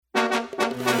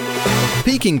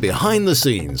Peeking behind the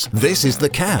scenes, this is The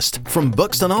Cast from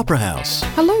Buxton Opera House.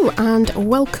 Hello and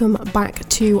welcome back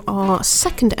to our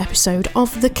second episode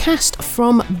of The Cast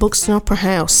from Buxton Opera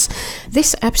House.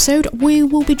 This episode we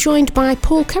will be joined by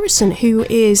Paul Kerryson, who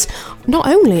is not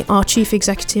only our Chief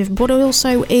Executive but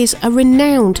also is a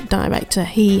renowned director.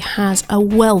 He has a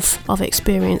wealth of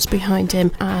experience behind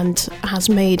him and has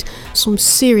made some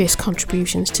serious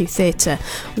contributions to theatre,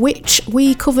 which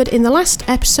we covered in the last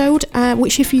episode,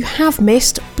 which if you have missed,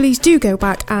 please do go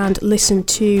back and listen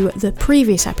to the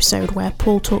previous episode where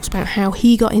Paul talks about how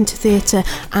he got into theatre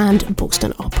and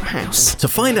Buxton Opera House. To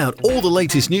find out all the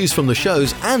latest news from the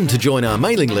shows and to join our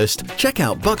mailing list, check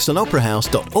out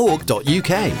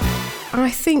buxtonoperahouse.org.uk. I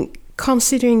think,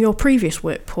 considering your previous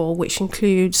work, Paul, which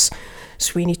includes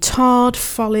Sweeney Todd,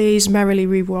 Follies, Merrily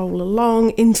We Roll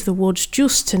Along, Into the Woods,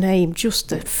 just to name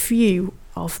just a few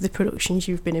of the productions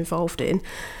you've been involved in,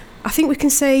 I think we can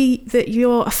say that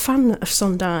you're a fan of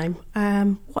Sondheim.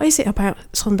 What is it about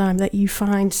Sondheim that you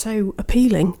find so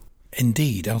appealing?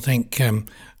 Indeed, I think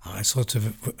I sort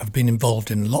of have been involved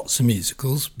in lots of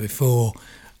musicals before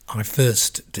I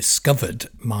first discovered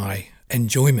my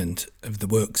enjoyment of the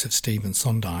works of Stephen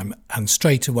Sondheim, and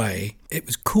straight away it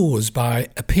was caused by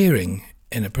appearing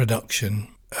in a production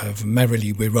of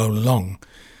Merrily We Roll Along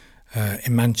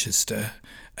in Manchester,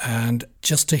 and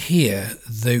just to hear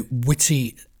the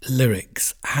witty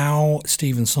lyrics, how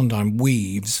Stephen Sondheim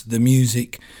weaves the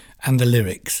music and the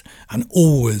lyrics and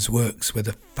always works with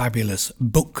a fabulous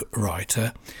book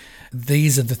writer.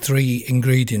 These are the three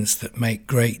ingredients that make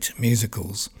great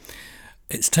musicals.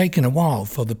 It's taken a while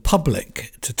for the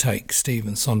public to take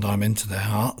Stephen Sondheim into their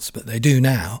hearts, but they do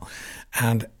now,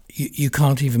 and you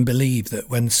can't even believe that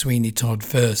when Sweeney Todd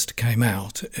first came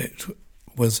out, it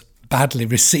was badly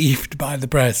received by the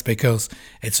press because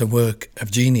it's a work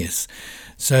of genius.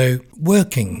 So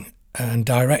working and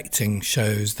directing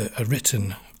shows that are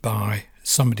written by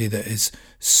somebody that is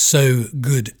so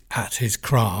good at his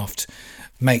craft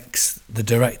makes the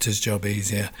director's job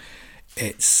easier.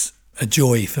 It's a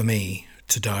joy for me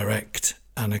to direct,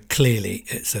 and clearly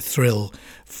it's a thrill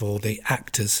for the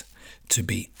actors to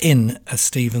be in a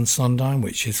Stephen Sondheim,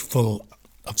 which is full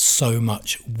of so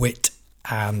much wit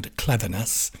and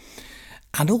cleverness.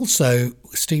 And also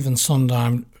Stephen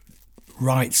Sondheim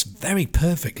writes very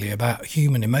perfectly about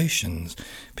human emotions.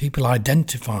 People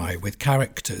identify with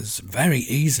characters very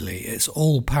easily. It's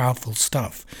all powerful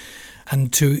stuff.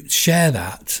 And to share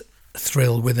that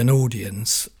thrill with an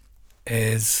audience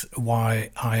is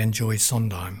why I enjoy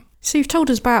Sondheim. So you've told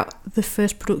us about the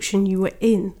first production you were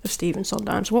in of Stephen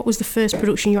Sondheim. So what was the first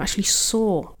production you actually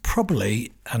saw?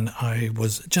 Probably, and I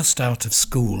was just out of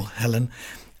school, Helen,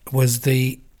 was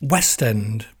the West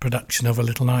End production of A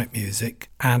Little Night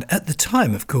Music. And at the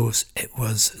time, of course, it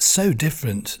was so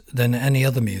different than any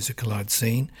other musical I'd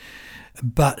seen.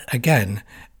 But again,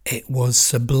 it was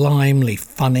sublimely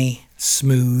funny,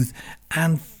 smooth,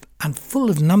 and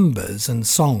full of numbers and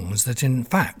songs that in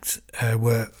fact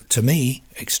were, to me,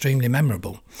 extremely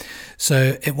memorable.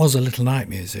 So it was A Little Night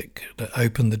Music that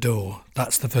opened the door.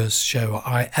 That's the first show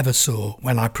I ever saw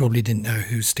when I probably didn't know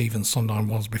who Stephen Sondheim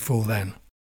was before then.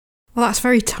 Well, that's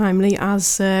very timely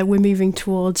as we're moving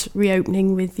towards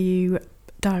reopening with you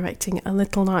directing A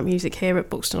Little Night Music here at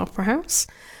Buxton Opera House.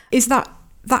 Is that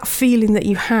feeling that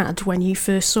you had when you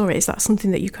first saw it, is that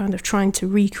something that you're kind of trying to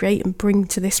recreate and bring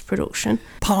to this production?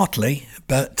 Partly,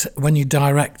 but when you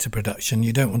direct a production,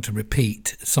 you don't want to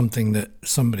repeat something that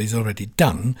somebody's already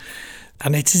done.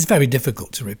 And it is very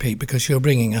difficult to repeat because you're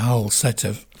bringing a whole set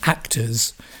of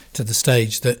actors to the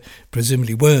stage that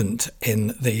presumably weren't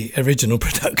in the original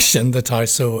production that I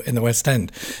saw in the West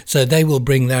End. So they will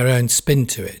bring their own spin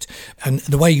to it. And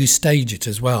the way you stage it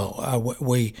as well,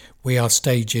 we are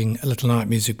staging A Little Night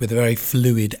Music with a very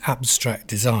fluid, abstract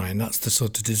design. That's the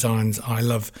sort of designs I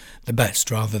love the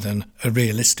best rather than a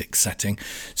realistic setting.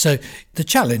 So the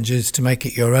challenge is to make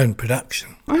it your own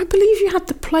production. I believe you had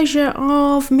the pleasure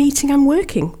of meeting and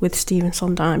working with Stephen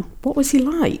Sondheim. What was he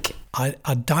like? I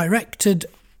directed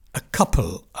a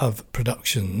couple of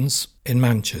productions in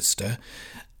Manchester,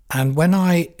 and when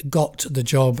I got the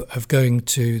job of going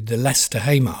to the Leicester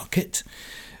Haymarket,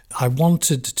 I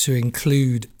wanted to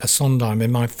include a Sondheim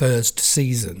in my first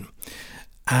season,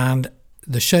 and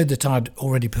the show that I'd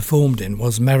already performed in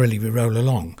was Merrily We Roll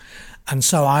Along, and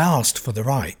so I asked for the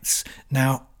rights.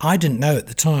 Now, I didn't know at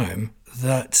the time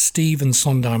that Stephen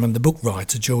Sondheim and the book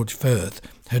writer George Firth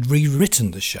had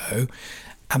rewritten the show,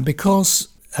 and because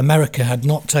America had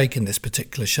not taken this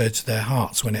particular show to their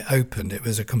hearts when it opened, it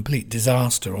was a complete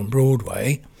disaster on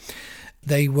Broadway,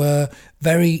 they were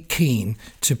very keen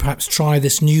to perhaps try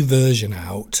this new version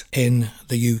out in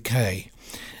the UK.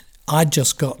 I'd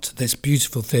just got this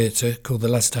beautiful theatre called the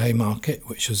Leicester Haymarket,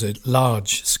 which was a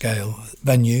large-scale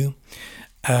venue.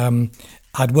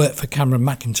 I'd worked for Cameron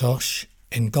Mackintosh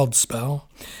in Godspell.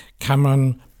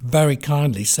 Cameron very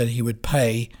kindly said he would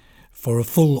pay for a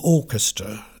full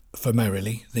orchestra for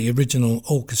Merrily, the original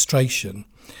orchestration.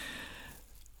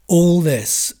 All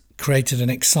this created an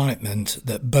excitement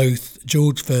that both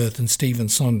George Firth and Stephen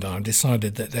Sondheim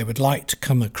decided that they would like to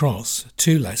come across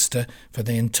to Leicester for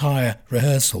the entire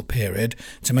rehearsal period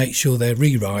to make sure their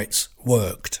rewrites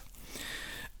worked.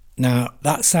 Now,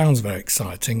 that sounds very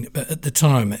exciting, but at the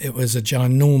time it was a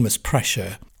ginormous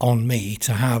pressure on me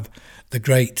to have the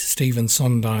great Stephen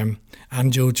Sondheim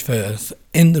and George Firth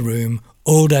in the room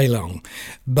all day long.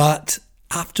 But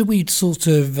after we'd sort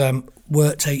of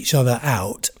worked each other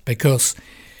out, because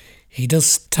he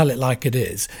does tell it like it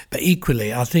is, but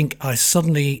equally I think I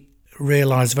suddenly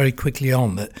realised very quickly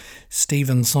on that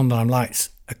Stephen Sondheim likes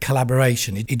a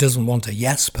collaboration. He doesn't want a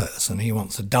yes person, he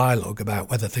wants a dialogue about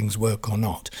whether things work or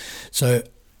not. So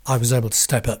I was able to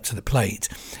step up to the plate,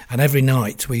 and every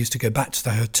night we used to go back to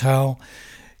the hotel.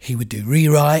 He would do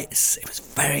rewrites. It was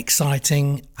very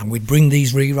exciting, and we'd bring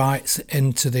these rewrites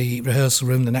into the rehearsal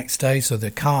room the next day, so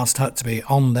the cast had to be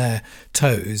on their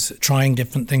toes trying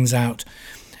different things out.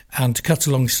 And to cut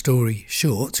a long story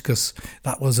short, because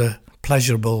that was a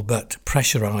pleasurable but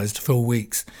pressurised 4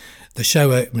 weeks, the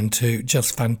show opened to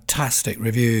just fantastic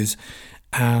reviews,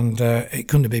 and it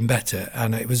couldn't have been better.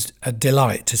 And it was a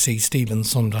delight to see Stephen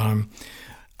Sondheim,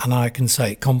 and I can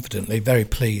say confidently, very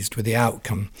pleased with the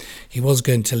outcome. He was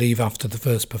going to leave after the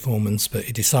first performance, but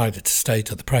he decided to stay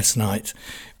to the press night,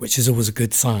 which is always a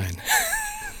good sign.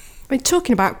 I mean,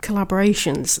 talking about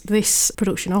collaborations, this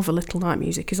production of A Little Night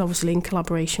Music is obviously in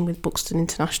collaboration with Buxton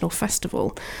International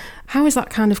Festival. How has that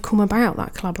kind of come about,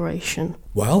 that collaboration?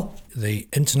 Well, the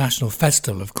International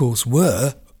Festival, of course,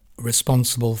 were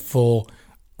responsible for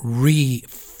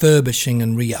refurbishing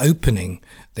and reopening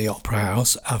the Opera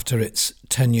House after its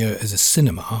tenure as a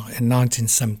cinema in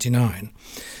 1979.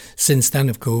 Since then,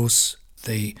 of course,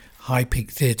 the High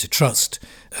Peak Theatre Trust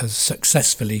has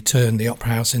successfully turned the Opera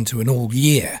House into an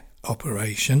all-year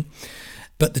operation.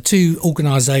 But the two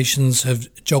organisations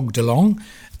have jogged along.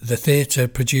 The theatre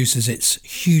produces its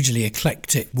hugely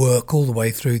eclectic work all the way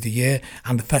through the year,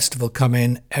 and the festival come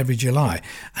in every July.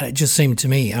 And it just seemed to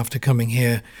me, after coming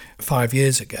here 5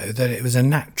 years ago, that it was a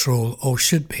natural, or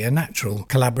should be a natural,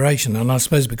 collaboration. And I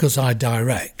suppose because I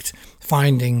direct,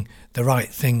 finding the right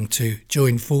thing to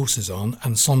join forces on,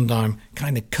 and Sondheim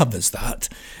kind of covers that.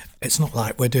 It's not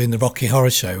like we're doing the Rocky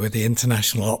Horror Show with the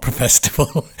International Opera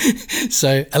Festival.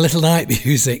 So A Little Night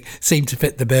Music seemed to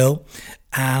fit the bill,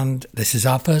 and this is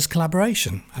our first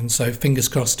collaboration, and so fingers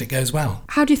crossed it goes well.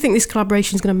 How do you think this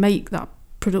collaboration is going to make that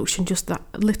production just that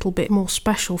little bit more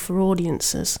special for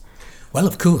audiences? Well,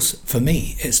 of course, for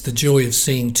me, it's the joy of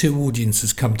seeing two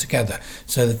audiences come together.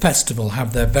 So the festival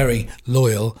have their very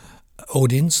loyal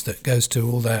audience that goes to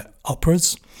all their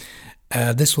operas.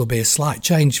 This will be a slight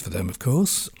change for them, of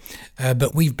course,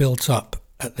 but we've built up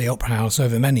at the Opera House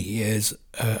over many years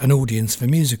an audience for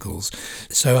musicals.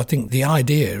 So I think the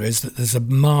idea is that there's a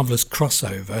marvellous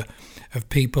crossover of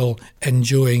people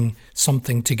enjoying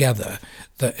something together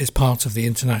that is part of the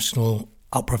International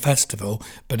Opera Festival,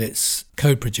 but it's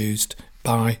co-produced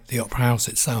by the Opera House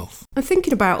itself. I'm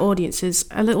thinking about audiences.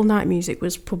 A Little Night Music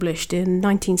was published in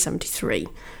 1973,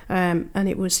 and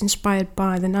it was inspired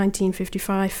by the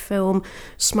 1955 film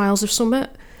Smiles of Summer.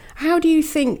 How do you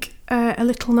think A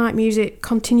Little Night Music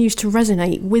continues to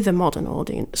resonate with a modern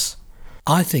audience?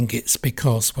 I think it's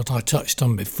because what I touched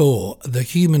on before, the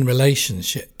human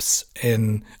relationships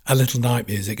in A Little Night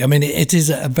Music. I mean, it is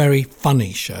a very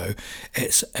funny show.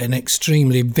 It's an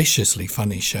extremely viciously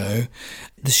funny show.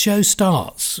 The show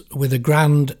starts with a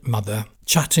grandmother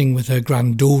chatting with her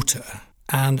granddaughter,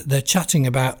 and they're chatting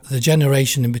about the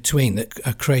generation in between that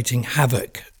are creating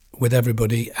havoc with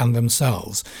everybody and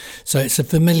themselves. So it's a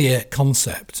familiar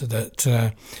concept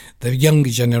that the younger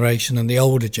generation and the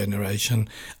older generation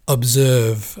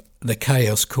observe the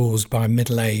chaos caused by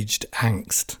middle-aged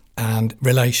angst and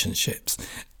relationships.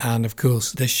 And of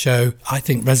course, this show, I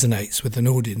think, resonates with an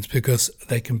audience because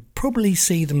they can probably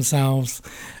see themselves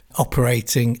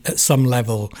operating at some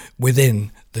level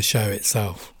within the show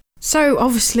itself. So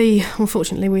obviously,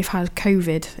 unfortunately, we've had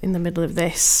COVID in the middle of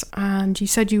this, and you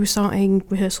said you were starting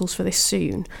rehearsals for this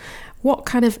soon. What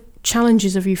kind of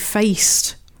challenges have you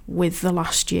faced with the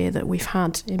last year that we've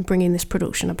had in bringing this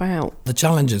production about? The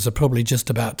challenges are probably just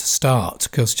about to start,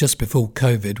 because just before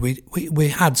COVID, we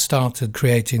had started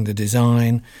creating the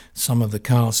design, some of the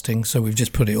casting, so we've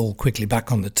just put it all quickly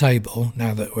back on the table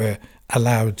now that we're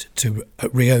allowed to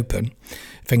reopen,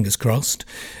 fingers crossed.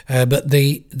 But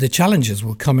the challenges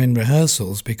will come in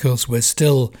rehearsals because we're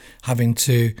still having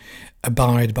to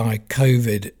abide by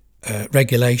COVID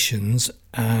regulations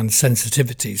and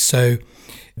sensitivities. So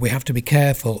we have to be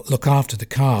careful, look after the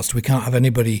cast. We can't have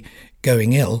anybody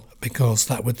going ill because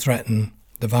that would threaten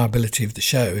the viability of the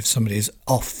show if somebody's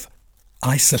off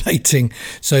isolating.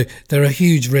 So there are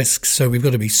huge risks, so we've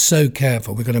got to be so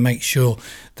careful. We've got to make sure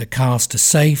the cast are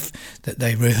safe, that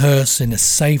they rehearse in a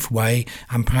safe way,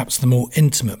 and perhaps the more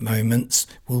intimate moments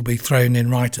will be thrown in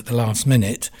right at the last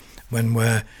minute when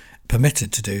we're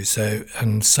permitted to do so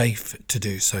and safe to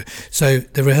do so. So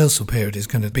the rehearsal period is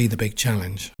going to be the big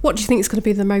challenge. What do you think is going to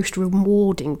be the most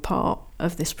rewarding part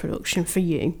of this production for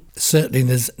you? Certainly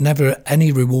there's never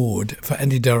any reward for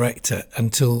any director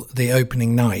until the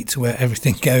opening night, where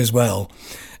everything goes well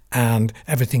and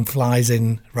everything flies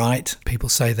in right. People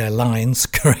say their lines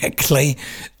correctly.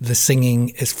 The singing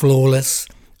is flawless.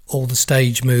 All the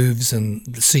stage moves and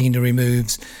the scenery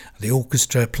moves, the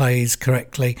orchestra plays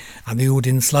correctly, and the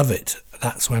audience love it.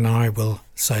 That's when I will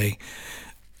say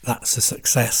that's a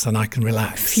success and I can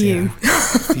relax. Phew.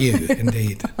 Yeah. Phew,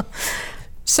 indeed.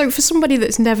 So for somebody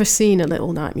that's never seen A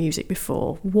Little Night Music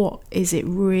before, what is it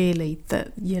really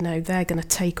that, they're going to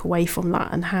take away from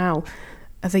that, and how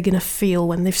are they going to feel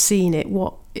when they've seen it?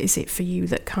 What is it for you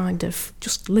that kind of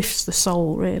just lifts the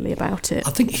soul, really, about it?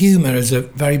 I think humour is a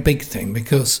very big thing,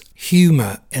 because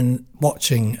humour in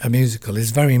watching a musical is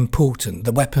very important,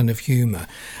 the weapon of humour.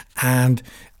 And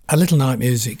A Little Night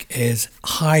Music is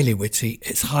highly witty,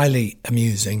 it's highly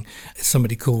amusing.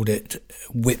 Somebody called it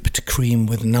whipped cream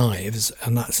with knives,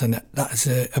 and that's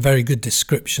a very good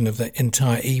description of the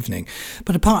entire evening.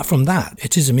 But apart from that,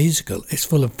 it is a musical. It's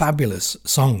full of fabulous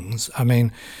songs. I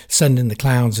mean, Send in the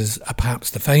Clowns is perhaps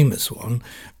the famous one,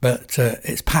 but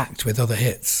it's packed with other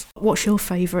hits. What's your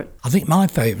favourite? I think my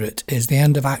favourite is the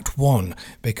end of Act 1,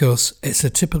 because it's a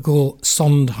typical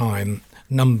Sondheim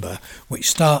number, which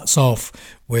starts off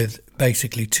with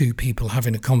basically two people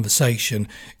having a conversation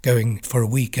going for a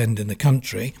weekend in the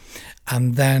country,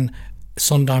 and then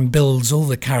Sondheim builds all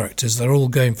the characters. They're all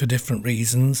going for different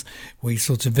reasons. We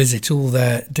sort of visit all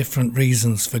their different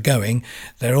reasons for going.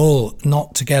 They're all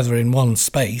not together in one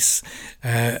space,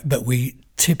 but we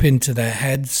tip into their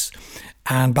heads,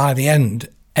 and by the end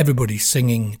everybody's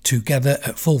singing together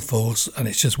at full force, and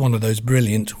it's just one of those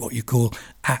brilliant, what you call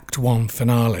Act 1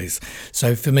 finales.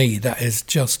 So for me, that is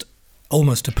just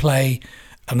almost a play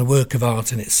and a work of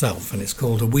art in itself, and it's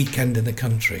called A Weekend in the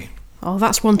Country. Oh,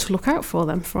 that's one to look out for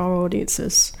then, for our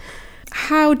audiences.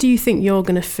 How do you think you're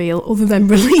going to feel, other than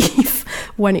relief,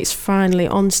 when it's finally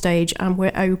on stage and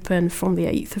we're open from the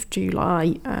 8th of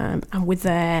July and we're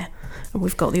there and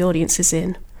we've got the audiences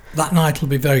in? That night will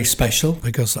be very special,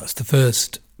 because that's the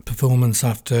first performance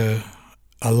after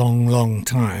a long, long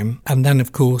time. And then,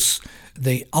 of course,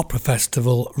 the Opera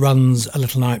Festival runs A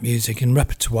Little Night Music in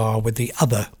repertoire with the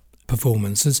other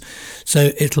performances.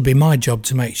 So it'll be my job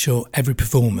to make sure every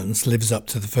performance lives up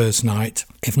to the first night,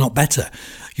 if not better.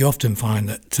 You often find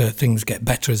that things get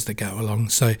better as they go along.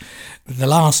 So the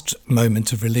last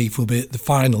moment of relief will be at the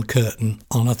final curtain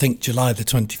on, I think, July the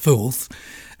 24th,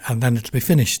 and then it'll be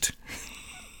finished.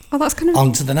 Oh, that's kind of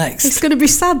on to the next. It's going to be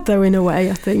sad, though, in a way,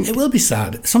 I think. It will be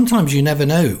sad. Sometimes you never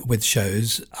know with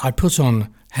shows. I put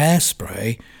on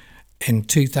Hairspray in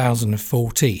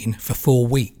 2014 for 4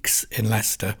 weeks in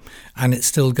Leicester, and it's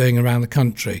still going around the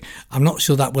country. I'm not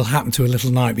sure that will happen to A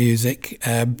Little Night Music,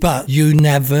 but you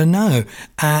never know.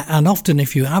 And often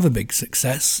if you have a big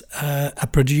success, a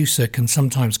producer can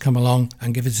sometimes come along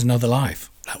and give it another life.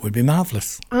 That would be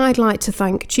marvellous. I'd like to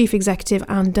thank Chief Executive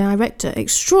and Director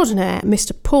Extraordinaire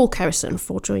Mr. Paul Kerryson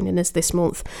for joining us this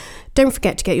month. Don't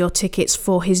forget to get your tickets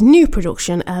for his new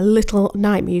production, A Little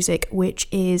Night Music, which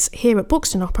is here at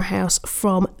Buxton Opera House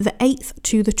from the 8th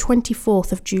to the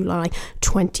 24th of July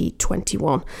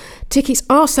 2021. Tickets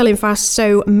are selling fast,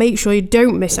 so make sure you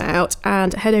don't miss out,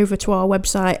 and head over to our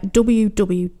website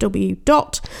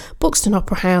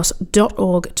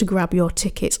www.buxtonoperahouse.org to grab your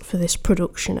tickets for this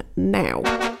production now.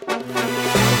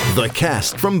 The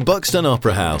Cast from Buxton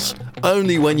Opera House,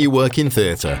 only when you work in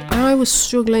theatre. I was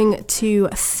struggling to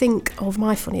think of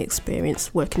my funny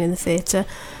experience working in the theatre,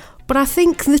 but I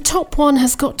think the top one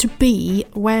has got to be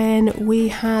when we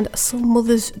had Some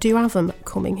Mothers Do Have 'Em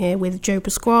coming here with Joe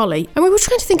Pasquale, and we were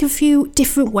trying to think of a few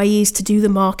different ways to do the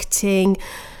marketing,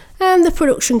 and the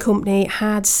production company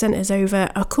had sent us over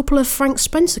a couple of Frank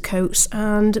Spencer coats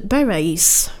and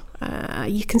berets.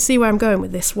 You can see where I'm going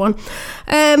with this one,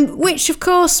 which of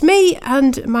course me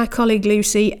and my colleague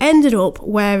Lucy ended up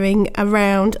wearing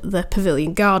around the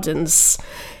Pavilion Gardens.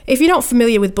 If you're not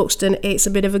familiar with Buxton, it's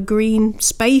a bit of a green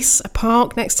space, a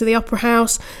park next to the Opera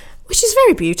House, which is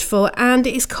very beautiful, and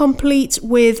it's complete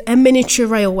with a miniature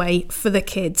railway for the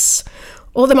kids,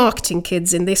 or the marketing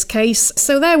kids in this case.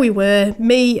 So there we were,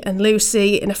 me and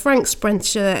Lucy in a Frank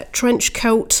Spencer trench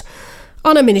coat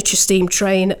on a miniature steam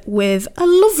train with a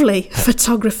lovely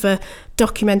photographer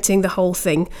documenting the whole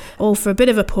thing, all for a bit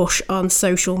of a push on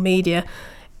social media.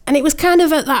 And it was kind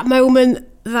of at that moment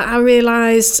that I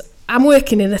realised I'm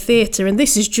working in a theatre and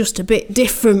this is just a bit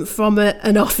different from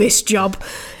an office job.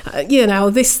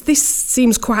 This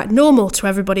seems quite normal to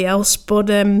everybody else, but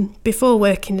before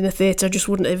working in a theatre I just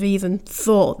wouldn't have even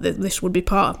thought that this would be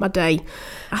part of my day.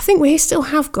 I think we still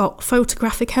have got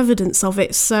photographic evidence of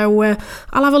it, so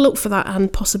I'll have a look for that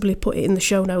and possibly put it in the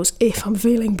show notes if I'm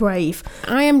feeling brave.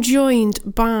 I am joined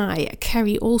by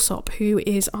Kerry Alsop, who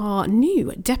is our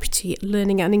new Deputy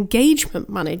Learning and Engagement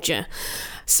Manager.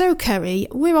 So, Kerry,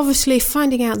 we're obviously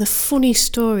finding out the funny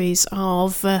stories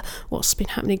of what's been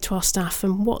happening to our staff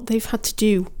and what they've had to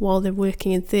do while they're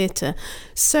working in theatre.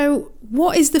 So,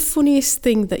 what is the funniest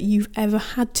thing that you've ever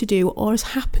had to do or has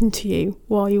happened to you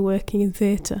while you're working in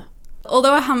theatre?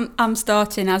 Although I'm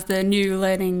starting as the new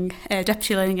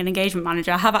Deputy Learning and Engagement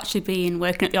Manager, I have actually been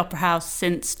working at the Opera House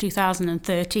since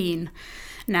 2013.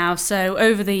 Now, so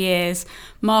over the years,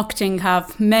 marketing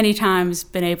have many times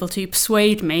been able to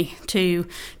persuade me to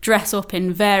dress up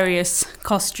in various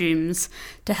costumes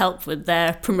to help with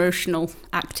their promotional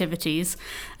activities.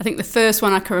 I think the first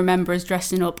one I can remember is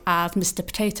dressing up as Mr.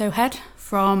 Potato Head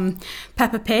from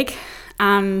Peppa Pig,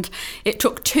 and it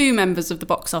took 2 members of the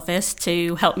box office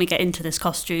to help me get into this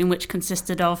costume, which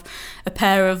consisted of a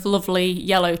pair of lovely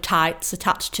yellow tights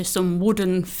attached to some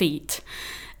wooden feet.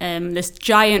 This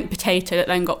giant potato that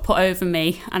then got put over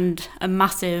me and a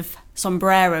massive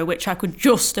sombrero which I could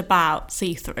just about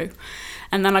see through.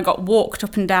 And then I got walked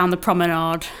up and down the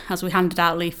promenade as we handed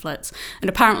out leaflets. And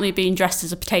apparently being dressed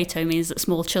as a potato means that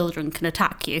small children can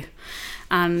attack you.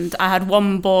 And I had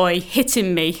one boy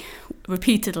hitting me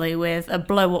repeatedly with a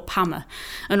blow-up hammer.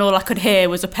 And all I could hear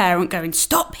was a parent going,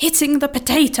 "Stop hitting the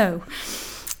potato!"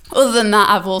 Other than that,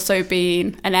 I've also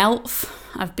been an elf.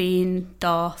 I've been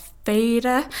Darth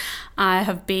Vader. I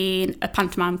have been a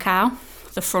pantomime cow,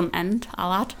 the front end,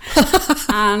 I'll add.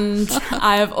 And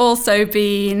I have also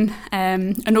been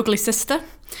an ugly sister.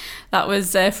 That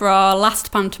was for our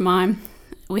last pantomime.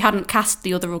 We hadn't cast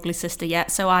the other ugly sister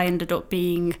yet, so I ended up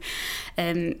being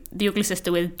the ugly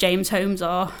sister with James Holmes,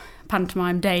 our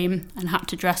pantomime dame, and had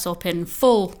to dress up in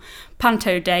full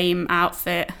panto dame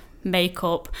outfit,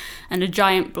 makeup and a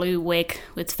giant blue wig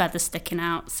with feathers sticking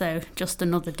out. So just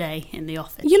another day in the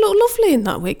office. You look lovely in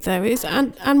that wig though,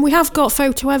 and we have got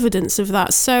photo evidence of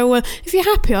that, so if you're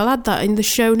happy I'll add that in the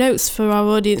show notes for our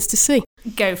audience to see.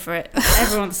 Go for it.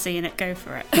 Everyone's seeing it, go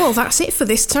for it. Well, that's it for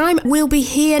this time. We'll be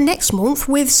here next month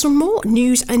with some more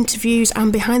news, interviews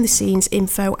and behind the scenes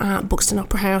info at Buxton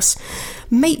Opera House.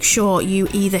 Make sure you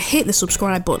either hit the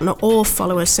subscribe button or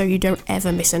follow us so you don't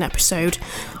ever miss an episode.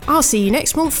 I'll see you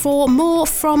next month for more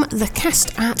from the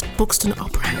cast at Buxton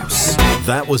Opera House.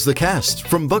 That was the cast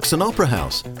from Buxton Opera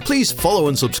House. Please follow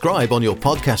and subscribe on your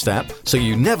podcast app so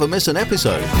you never miss an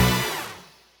episode.